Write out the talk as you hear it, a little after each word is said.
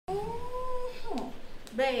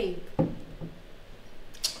Babe,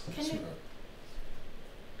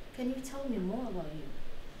 can you tell me more about you?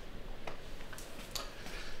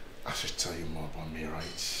 I should tell you more about me,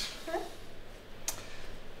 right? Huh?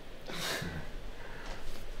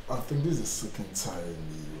 I think this is the second time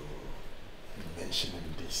you're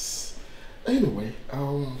mentioning this. Anyway,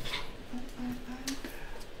 you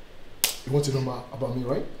want to know about me,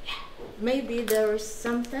 right? Maybe there is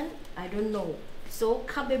something I don't know. So,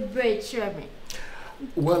 come and break me.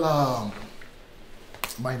 Well,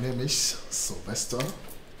 my name is Sylvester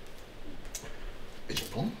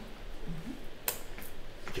Ejapon.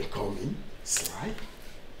 You can call me Sly.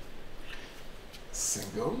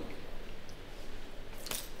 Single.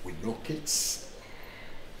 With no kids.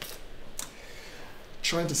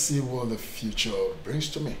 Trying to see what the future brings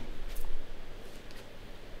to me.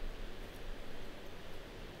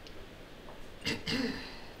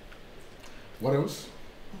 What else?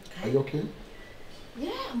 Okay. Are you okay?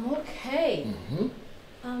 Yeah, I'm okay.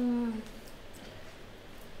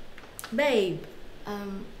 Babe,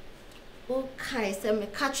 okay, so me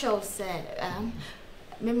catch up say,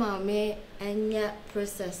 me mommy and ya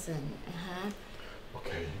processing,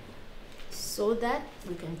 Okay. So that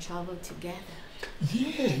we can travel together.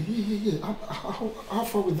 Yeah. How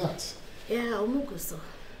far with that? Yeah, Omukuso.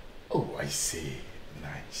 Oh, I see.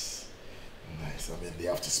 Nice. I mean, they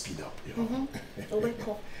have to speed up, you know.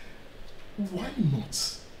 Why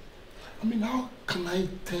not? I mean, how can I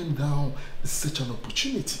turn down such an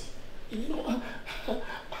opportunity? You know,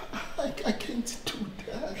 I can't do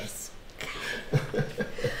that.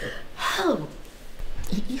 Oh,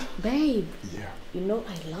 yeah. Babe. Yeah. You know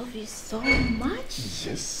I love you so much.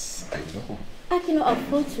 Yes, I know. I cannot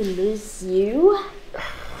afford to lose you.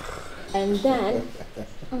 And then,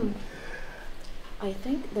 I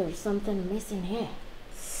think there's something missing here.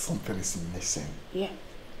 Something is missing? Yeah.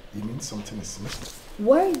 You mean something is missing?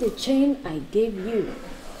 Where is the chain I gave you?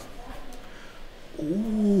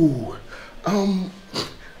 Oh,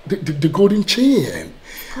 the golden chain.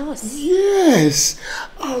 Of course. Yes.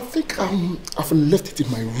 I think I've left it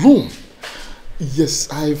in my room. Yes,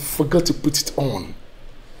 I forgot to put it on.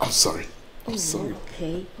 I'm sorry. I'm sorry.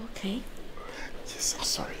 Okay. Yes, I'm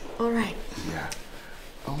sorry. All right. Yeah.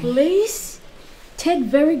 Please take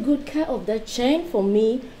very good care of that chain for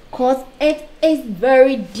me, because it is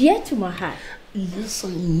very dear to my heart. Yes, I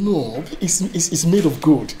know. It's made of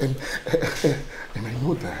gold, and and I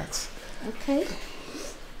know that. Okay.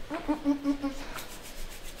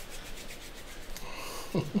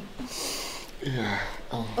 Yeah.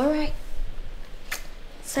 All right.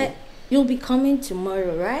 So you'll be coming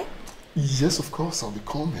tomorrow, right? Yes, of course, I'll be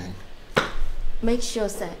coming. Make sure,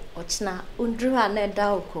 sir.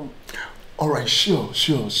 All right, sure.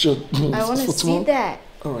 I want to see that.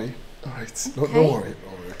 All right. Okay. Don't worry.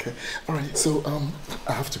 Okay. All right. So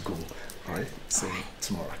I have to go. All right. So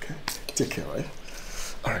tomorrow. Okay. Take care. All right.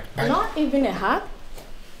 All right. Bye. Not even a hug.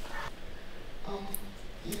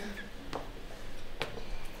 Yeah.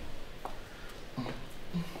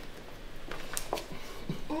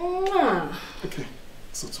 Okay.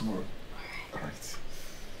 So tomorrow. All right.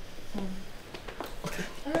 Okay.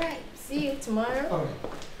 All right. See you tomorrow. All right.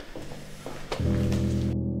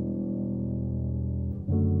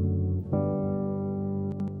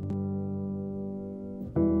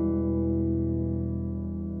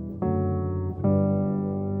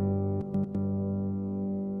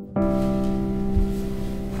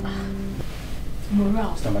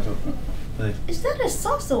 Morale. Is that a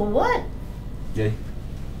sauce or what? Yeah.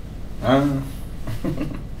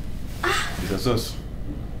 It's a sauce.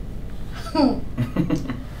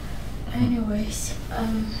 Anyways,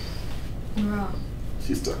 Morale.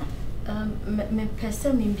 Sister. Me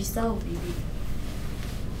person me bisa baby.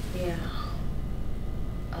 Yeah.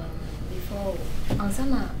 Before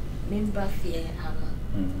ansana me ba fear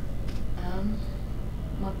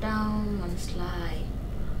Madam and Sly.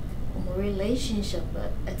 Relationship,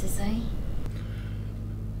 but at the same.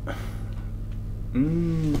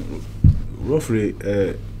 Roughly,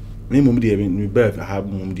 me mum dear, me birth, I have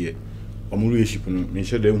mum dear. Or relationship, me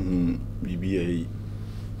sure them be a.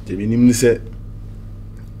 The minimum said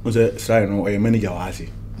was a sign or a manager was it.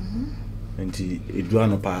 And he drew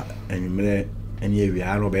on a part and you may and ye we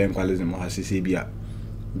are obeying qualities and Mohassibia.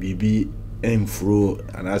 BB and through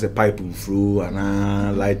and as a pipe through and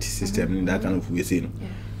a light system in that kind of way.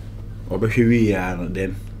 We are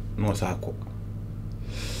then no circle.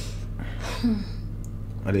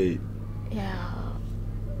 Are they? Yeah.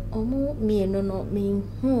 Me no me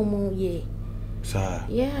home ye. Sir.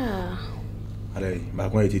 Yeah. Are they?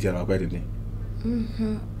 Back when you teach about it.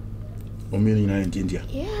 In India.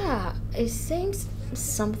 Yeah. It seems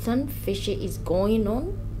something fishy is going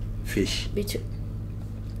on. Fish?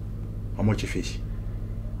 How much fish?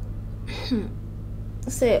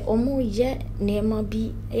 Say, Omo ye nema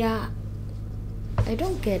be ya. I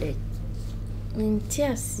don't get it.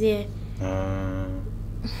 Yes, yeah.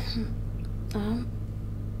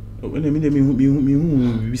 When I mean,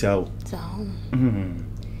 me out.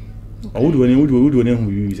 I would do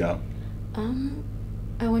out.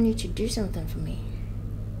 I want you to do something for me.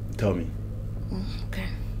 Tell me. Okay.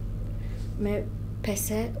 Me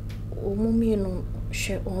pese omo mi no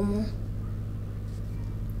she omo.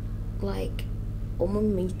 Like omo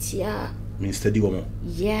metia. Me study woman.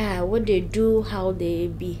 Yeah, what they do, how they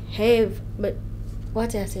behave, but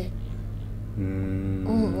what I say?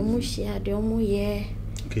 Omo she had omo yeah.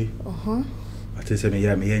 Okay. I tell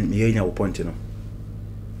you, me point, you know.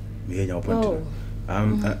 Me point.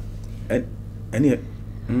 Any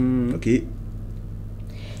okay.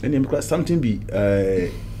 Any something be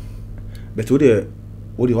but what do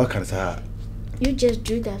you can say? You just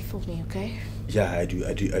do that for me, okay? Yeah, I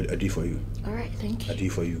do for you. All right, thank you. I do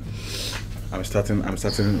for you. I'm starting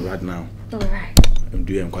right now. All right. I'm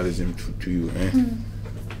doing encouragement to you, eh?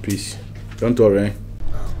 Please, don't worry.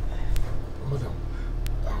 Madam,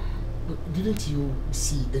 didn't you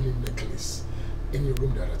see any necklace in your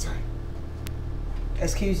room the other time?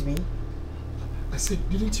 Excuse me? I said,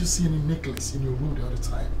 didn't you see any necklace in your room the other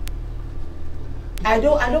time? I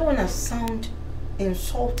don't want to sound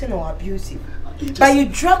insulting or abusive, but you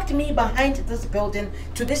dragged me behind this building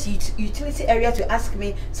to this utility area to ask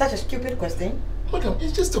me such a stupid question. Madam,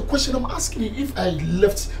 it's just a question I'm asking you if I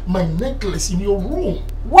left my necklace in your room.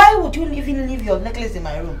 Why would you even leave your necklace in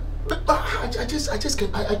my room? But I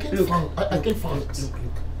can't find it.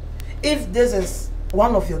 Look. If this is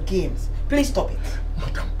one of your games, please stop it.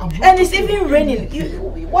 Madam, and it's even raining.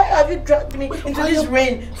 Why have you dragged me into this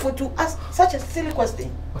rain to ask such a silly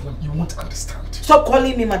question? Madam, you won't understand. Stop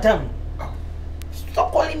calling me madam.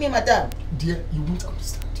 Stop calling me madam. Dear, you won't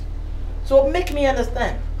understand. So make me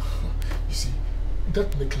understand. You see,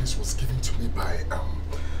 that necklace was given to me by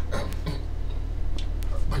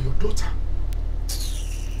your daughter.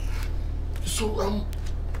 So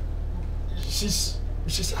she's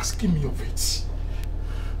asking me of it.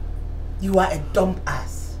 You are a dumb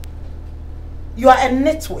ass. You are a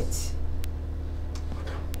nitwit.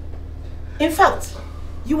 In fact,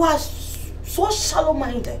 you are so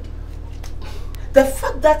shallow-minded. The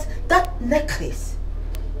fact that that necklace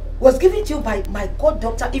was given to you by my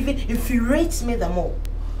goddaughter even infuriates me the more.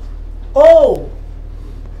 Oh,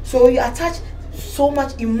 so you attach so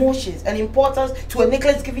much emotions and importance to a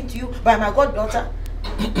necklace given to you by my goddaughter?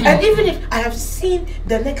 And even if I have seen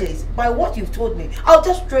the necklace, by what you've told me, I'll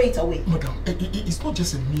just throw it away. Madam, it's not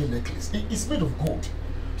just a mere necklace. It's made of gold.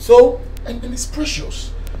 So? And it's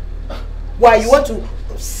precious. Why, you want to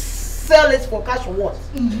sell it for cash or what?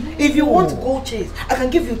 If you want gold chains, I can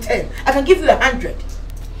give you 10. I can give you 100.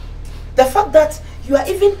 The fact that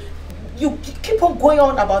you keep on going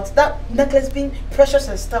on about that necklace being precious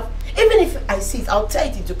and stuff, even if I see it, I'll tear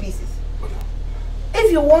it into pieces. If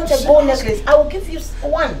you want a gold necklace, I will give you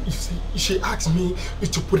one. You see, she asked me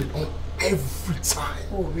to put it on every time.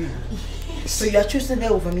 Oh, really? Yes. So you are choosing her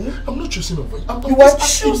over me? I'm not choosing over you. You are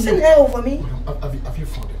choosing her over me? Madam, have you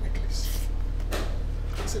found a necklace?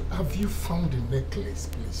 I said, have you found a necklace,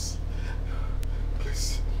 please?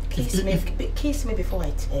 Please. Kiss me before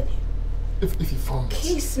I tell you. If you found it.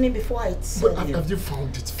 Kiss me before I tell you. Have you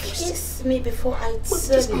found it first? Kiss me before I tell you.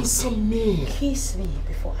 Just answer me. Kiss me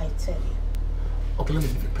before I tell you. Okay, let me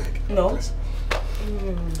give you a peg. No. Please.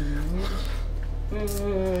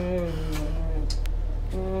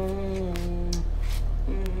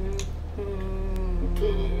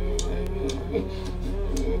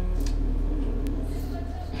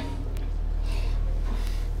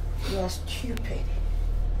 You are stupid.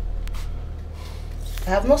 I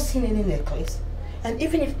have not seen any necklace, and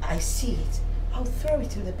even if I see it, I'll throw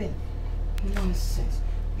it in the bin. Nonsense.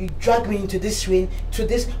 You drag me into this rain, to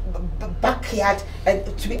this backyard,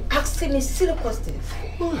 and to be asking me silly questions.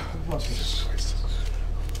 Jesus Christ.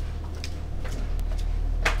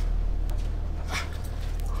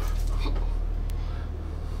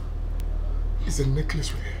 It's a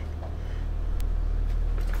necklace with her.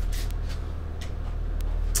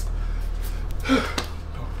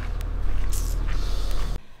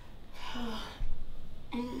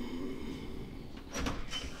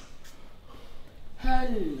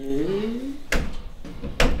 Hello.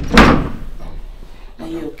 Are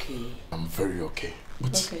you okay? I'm very okay.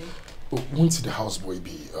 But okay. Won't the houseboy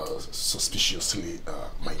be suspiciously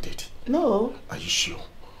minded? No. Are you sure?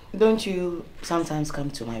 Don't you sometimes come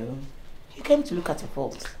to my room? You came to look at a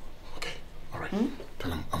fault. Okay. All right.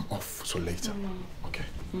 Then I'm off. So later. Okay.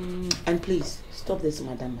 And please stop this,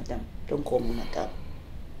 madam. Don't call me madam.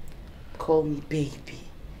 Call me baby,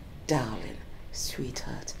 darling,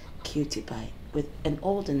 sweetheart, cutie pie, and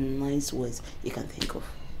all the nice words you can think of.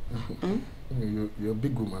 You're a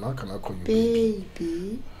big woman. How can I call you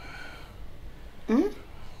baby?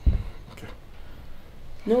 Okay.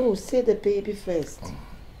 No, say the baby first.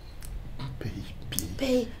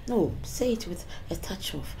 Baby. No, say it with a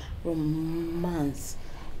touch of romance.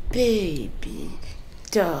 Baby,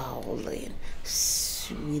 darling,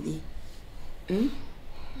 sweetie.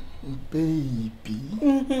 Baby.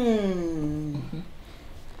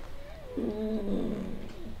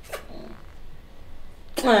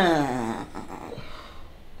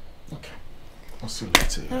 Okay. I'll see you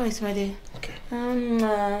later. All right, my dear. Okay.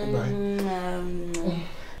 Bye.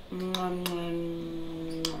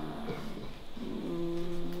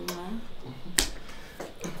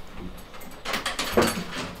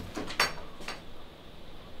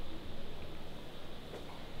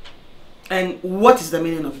 And what is the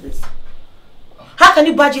meaning of this? How can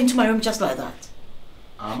you barge into my room just like that?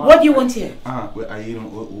 What do you want here?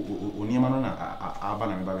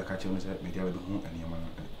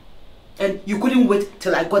 And you couldn't wait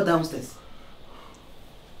till I got downstairs?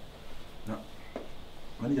 No.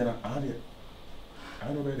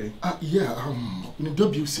 Yeah, in the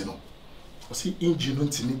abuse, you know. I see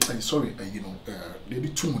engine sorry, they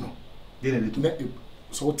did two, no. They did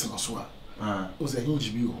so what's an aswa? Was a hinge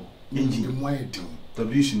view. Engine, why the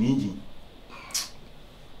abuse in engine.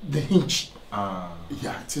 The hinge.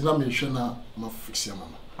 Yeah, it's in a mission now, my fix your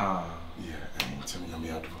mama. Yeah, and tell me I'm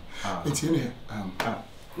out. It's in here.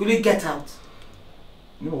 Will you get out?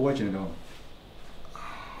 No, watching it on.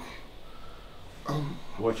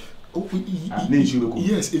 Watch. Oh,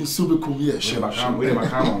 yes, in Subikum, yes.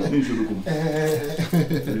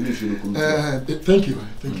 Thank you.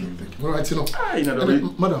 All right, you know.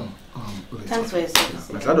 Madam. Thanks for your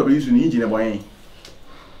service. I don't use an engine away.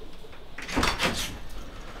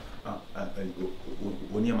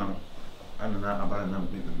 When your man, I don't know about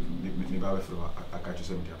me by a catch you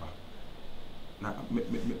 70 about. Now,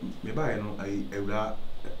 maybe I know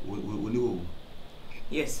will you?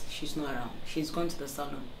 Yes, she's not around. She's gone to the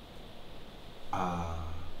salon. I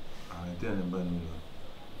didn't burn you.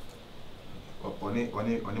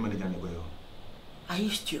 Are you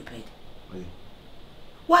stupid?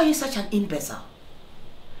 Why are you such an imbecile?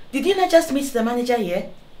 Did you not just meet the manager here?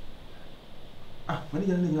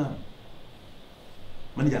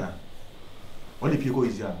 Manager, only people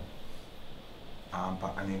is young.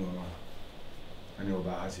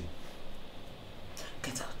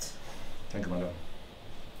 Get out. Thank you, madam.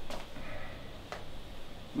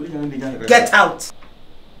 Get out!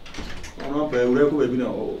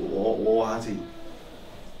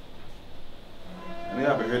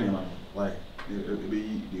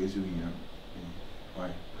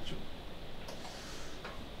 Why?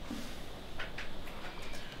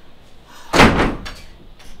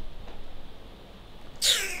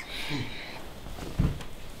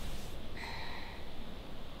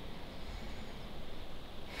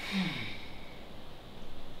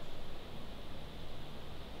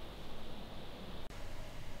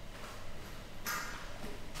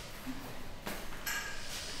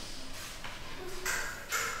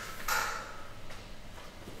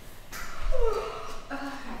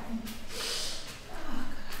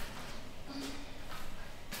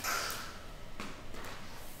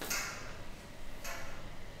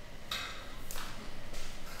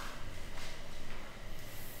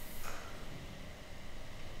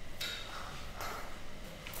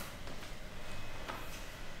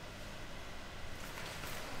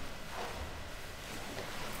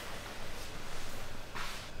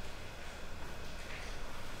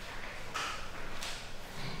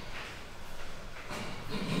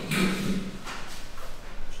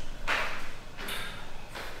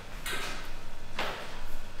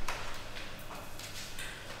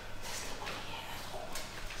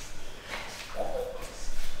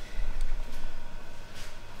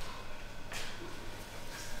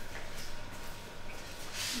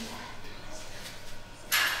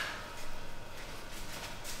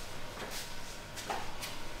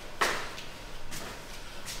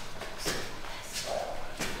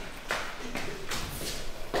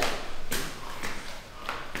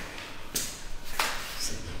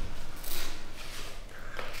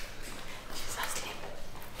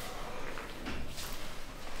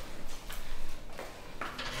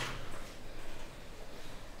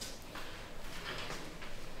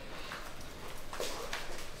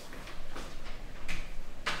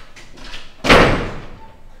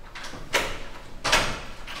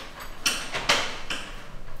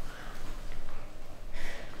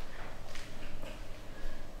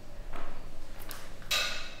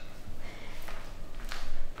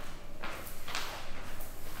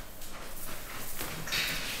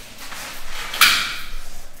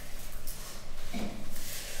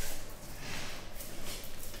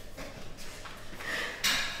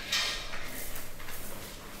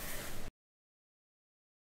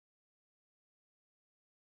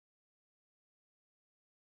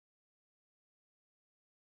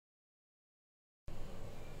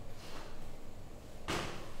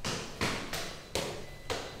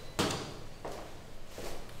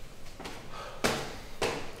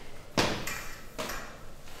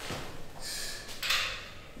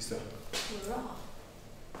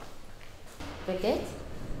 Forget?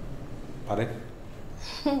 Pardon?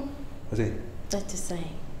 What's it? That's the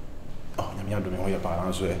same. Oh, I'm not doing all your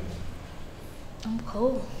parents. I'm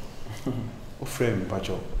cold. What frame,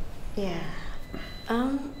 Pacho? Yeah.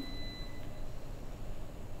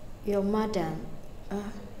 Your madam.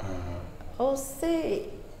 I'll say.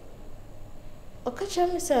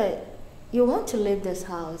 Okachami said, you want to leave this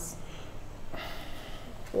house.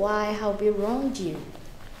 Why have we wronged you?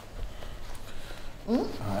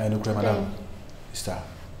 I know, madam. Sister.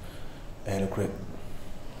 I know, great.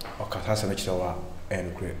 Okatasa Mechawa, I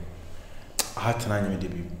know, great. I had to name me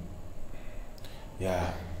debut.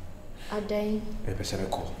 Yeah. A day. A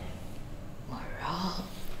Peserico. Moral.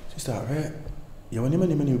 Sister, you want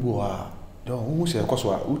many who are. Don't who say a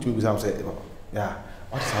coswa, which we will say, yeah,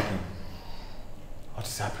 what is happening? What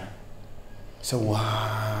is happening? So,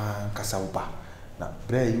 Casaupa. Now,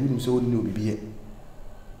 Bray, you wouldn't so new be yet.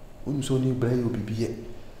 Wouldn't so new Bray will be yet.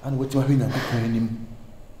 And what you are in a book when him.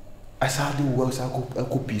 I saw the world a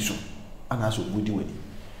copiso, and I so good do it.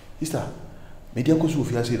 Sister, maybe I could so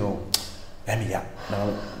feel no. Emilia, now,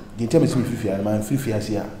 the tell me if you are my free fears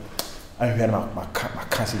here. I hear my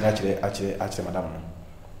cousin actually, madam.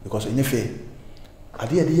 Because in effect, I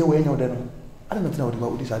did the way now then. I don't know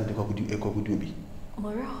what this other could do be.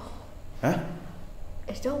 Moral. Huh?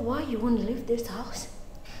 Is that why you want to leave this house?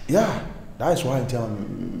 Yeah, that's why I tell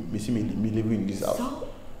me living in this house. So,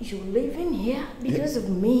 you're living here because of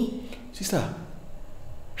me? Sister,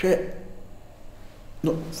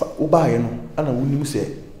 no, Uba, and I wouldn't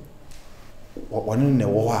say, one in the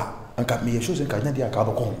war, and got me a shoes and Canada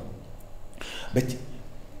Cabocon. But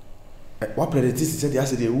what predicts said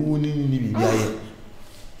yesterday, who need be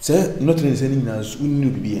sir, not in sending us, who knew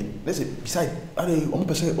be. Let's say, beside, are they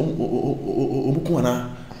almost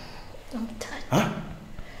Omukwana? I'm tired. Huh?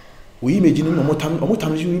 We imagine no more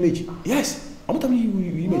time you image. Yes, I'm time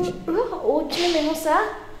you image. Oh, Jimmy,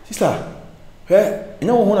 sir. Sister,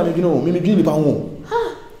 no one of you know, maybe the pound.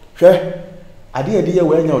 Fair, I did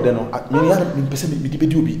where you're done. Many other person be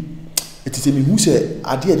the it is me who said,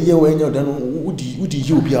 I did where you're done. Would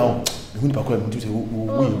you be out? You wouldn't call him to say,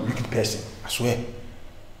 wicked person. I swear.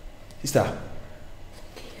 Sister,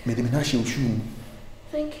 may the Minashe shoe.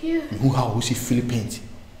 Thank you. Who how see Philippines?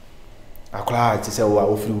 I cried to say, oh, I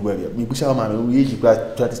will feel well. Me, Busha, man, we age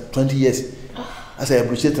 20 years. As I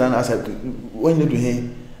appreciate and as I when you do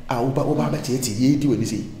him, I will back to ye do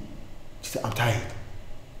anything. She said, I'm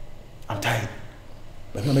tired.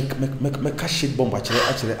 But no make cash shit bomb actually,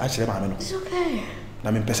 man. It's okay.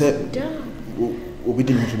 I mean, person, we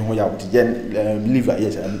didn't know how to leave,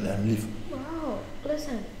 yes, and leave. Wow,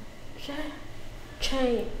 listen.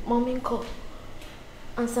 Chay, mommy call.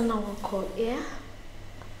 Answer now call, yeah?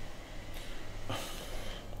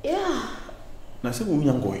 Yeah. Now say we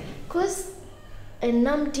young boy. Cause and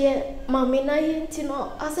nam dear mommy na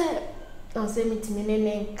yentino I said don't say me to me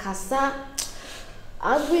name Kasa.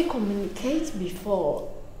 As we communicate before,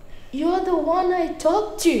 you're the one I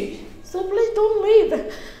talk to. So please don't leave.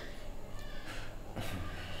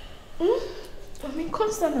 Mommy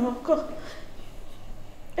constant now call.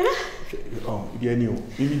 Oh, yeah, new.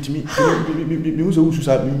 Mean to me, who's a who's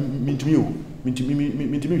mean to me,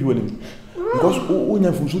 you will. Because when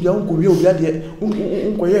you're from Sudan, uncle, you'll be at the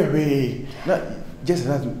not just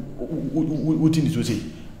that. What did you say?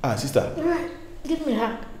 Ah, sister. Right, give me a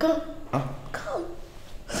hug. Come. Come.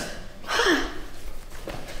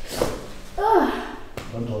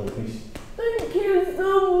 Don't worry, please. Thank you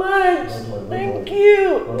so much. Thank you.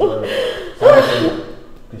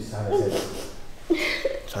 Please,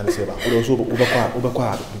 Sana also over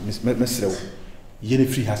Miss Yenny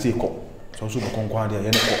free has a call. So also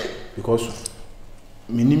conquer because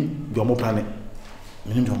minim your more planet.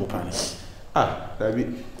 Ah, that be.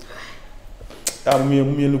 I'm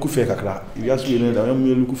me look fake a crack. You ask me,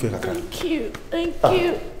 I'm look fake a crack. Thank you. Thank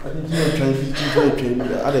you. I didn't try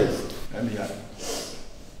to others.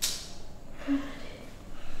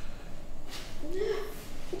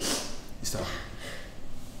 Stop.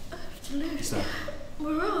 I have to leave. Stop.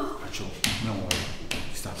 Morale. No worry.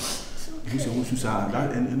 Stop. You say what you say,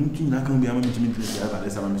 and you think I can be a management to the other.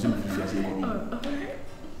 Let's have a mission to see you.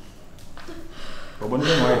 But one way,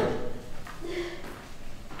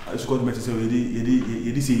 I just got to say,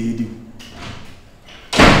 you say,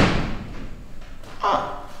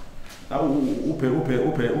 ah, now, open,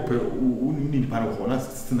 need part of one,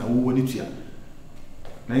 that's not who need you.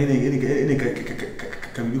 Now, any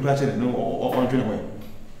can you catch it? No, or on train away.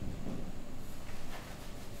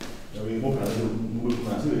 We hope that we will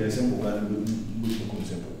consider a simple and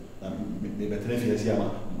simple. Maybe 3 years, Yama,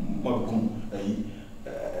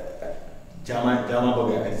 Jama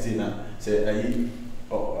Boga, I say now, say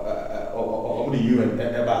or the UN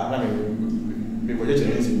about me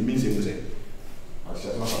project means it say I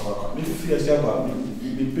said no me feel say about me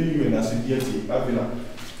pay you and as a DT I've been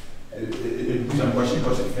a question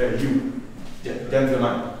because you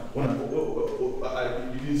gentleman I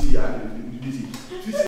didn't see